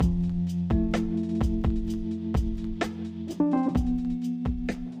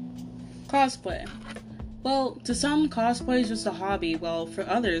Cosplay. Well, to some, cosplay is just a hobby, while for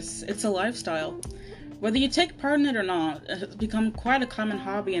others, it's a lifestyle. Whether you take part in it or not, it has become quite a common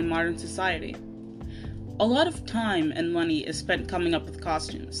hobby in modern society. A lot of time and money is spent coming up with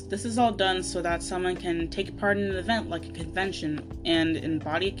costumes. This is all done so that someone can take part in an event like a convention and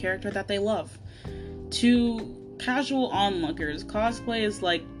embody a character that they love. To casual onlookers, cosplay is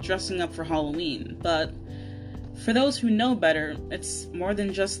like dressing up for Halloween, but for those who know better, it's more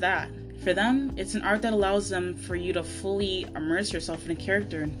than just that. For them, it's an art that allows them for you to fully immerse yourself in a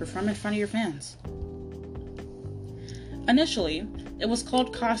character and perform in front of your fans. Initially, it was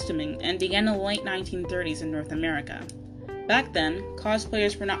called costuming and began in the late 1930s in North America. Back then,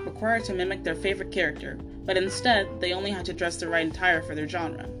 cosplayers were not required to mimic their favorite character, but instead, they only had to dress the right attire for their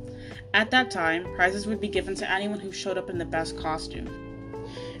genre. At that time, prizes would be given to anyone who showed up in the best costume.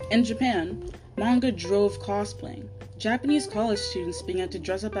 In Japan, manga drove cosplaying. Japanese college students began to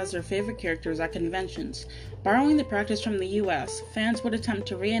dress up as their favorite characters at conventions. Borrowing the practice from the US, fans would attempt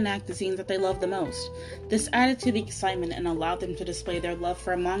to reenact the scenes that they loved the most. This added to the excitement and allowed them to display their love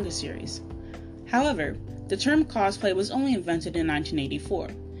for a manga series. However, the term cosplay was only invented in 1984.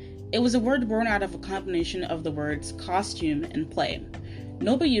 It was a word born out of a combination of the words costume and play.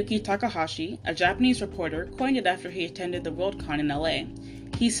 Nobuyuki Takahashi, a Japanese reporter, coined it after he attended the Worldcon in LA.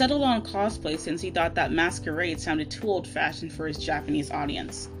 He settled on cosplay since he thought that masquerade sounded too old-fashioned for his Japanese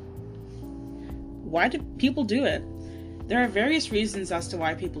audience. Why do people do it? There are various reasons as to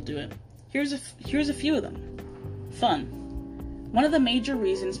why people do it. Here's a few of them. Fun. One of the major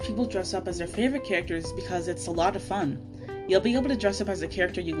reasons people dress up as their favorite characters is because it's a lot of fun. You'll be able to dress up as a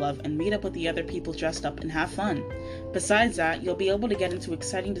character you love and meet up with the other people dressed up and have fun. Besides that, you'll be able to get into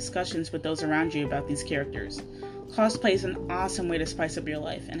exciting discussions with those around you about these characters. Cosplay is an awesome way to spice up your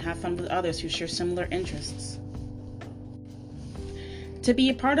life and have fun with others who share similar interests. To be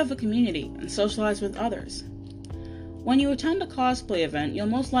a part of a community and socialize with others. When you attend a cosplay event, you'll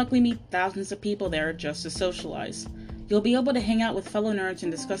most likely meet thousands of people there just to socialize. You'll be able to hang out with fellow nerds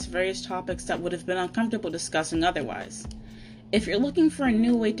and discuss various topics that would have been uncomfortable discussing otherwise. If you're looking for a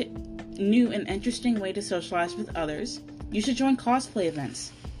new and interesting way to socialize with others, you should join cosplay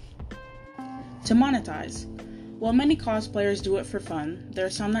events. To monetize. While many cosplayers do it for fun, there are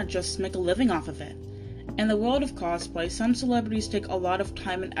some that just make a living off of it. In the world of cosplay, some celebrities take a lot of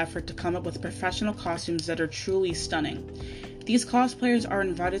time and effort to come up with professional costumes that are truly stunning. These cosplayers are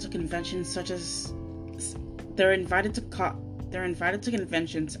invited to conventions they're invited to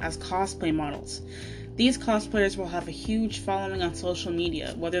conventions as cosplay models. These cosplayers will have a huge following on social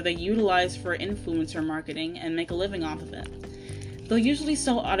media, whether they utilize for influencer marketing and make a living off of it. They'll usually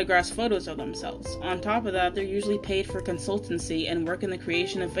sell autographed photos of themselves. On top of that, they're usually paid for consultancy and work in the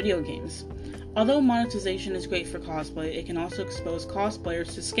creation of video games. Although monetization is great for cosplay, it can also expose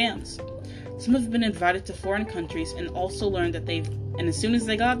cosplayers to scams. Some have been invited to foreign countries and also learned that and as soon as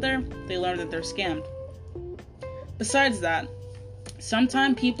they got there, they learned that they're scammed. Besides that,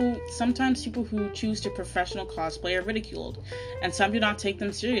 sometimes people who choose to professional cosplay are ridiculed, and some do not take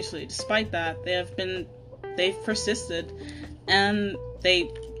them seriously. Despite that, they've persisted, and they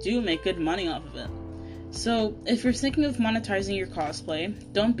do make good money off of it. So, if you're thinking of monetizing your cosplay,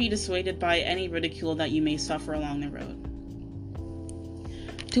 don't be dissuaded by any ridicule that you may suffer along the road.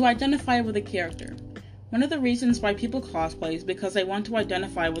 To identify with a character. One of the reasons why people cosplay is because they want to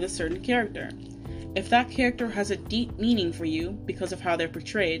identify with a certain character. If that character has a deep meaning for you because of how they're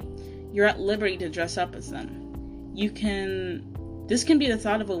portrayed, you're at liberty to dress up as them. This can be the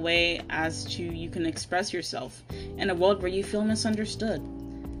thought of a way as to you can express yourself in a world where you feel misunderstood.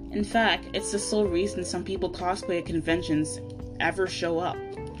 In fact, it's the sole reason some people cosplay at conventions ever show up.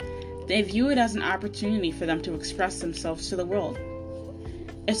 They view it as an opportunity for them to express themselves to the world.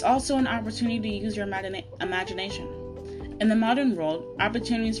 It's also an opportunity to use your imagination. In the modern world,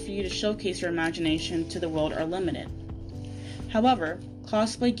 opportunities for you to showcase your imagination to the world are limited. However,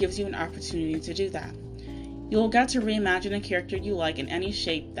 cosplay gives you an opportunity to do that. You will get to reimagine a character you like in any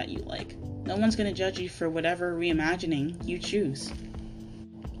shape that you like. No one's going to judge you for whatever reimagining you choose.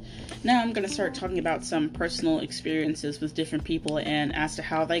 Now I'm going to start talking about some personal experiences with different people and as to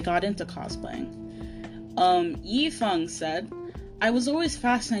how they got into cosplaying. Yi Feng said, I was always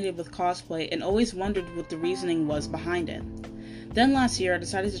fascinated with cosplay and always wondered what the reasoning was behind it. Then last year I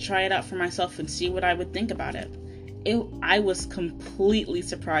decided to try it out for myself and see what I would think about it. I was completely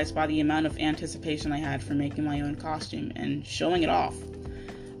surprised by the amount of anticipation I had for making my own costume and showing it off.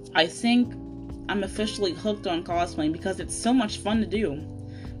 I think I'm officially hooked on cosplaying because it's so much fun to do.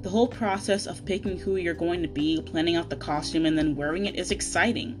 The whole process of picking who you're going to be, planning out the costume, and then wearing it is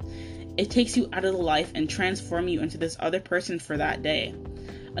exciting. It takes you out of the life and transforms you into this other person for that day.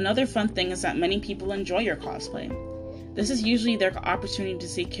 Another fun thing is that many people enjoy your cosplay. This is usually their opportunity to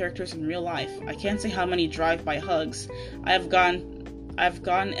see characters in real life. I can't say how many drive-by hugs I've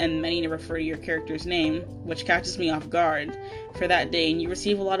gotten and many to refer to your character's name, which catches me off guard for that day, and you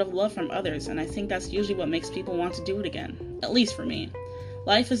receive a lot of love from others, and I think that's usually what makes people want to do it again. At least for me.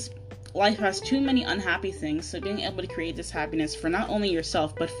 Life has too many unhappy things, so being able to create this happiness for not only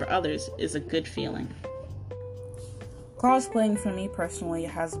yourself but for others is a good feeling. Cosplaying for me personally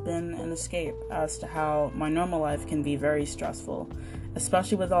has been an escape as to how my normal life can be very stressful,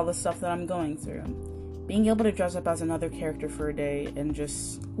 especially with all the stuff that I'm going through. Being able to dress up as another character for a day and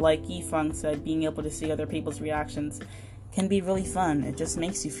just, like Yi-Feng said, being able to see other people's reactions can be really fun. It just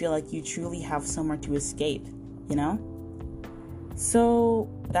makes you feel like you truly have somewhere to escape, you know? So,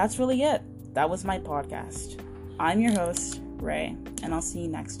 that's really it. That was my podcast. I'm your host, Ray, and I'll see you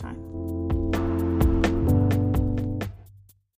next time.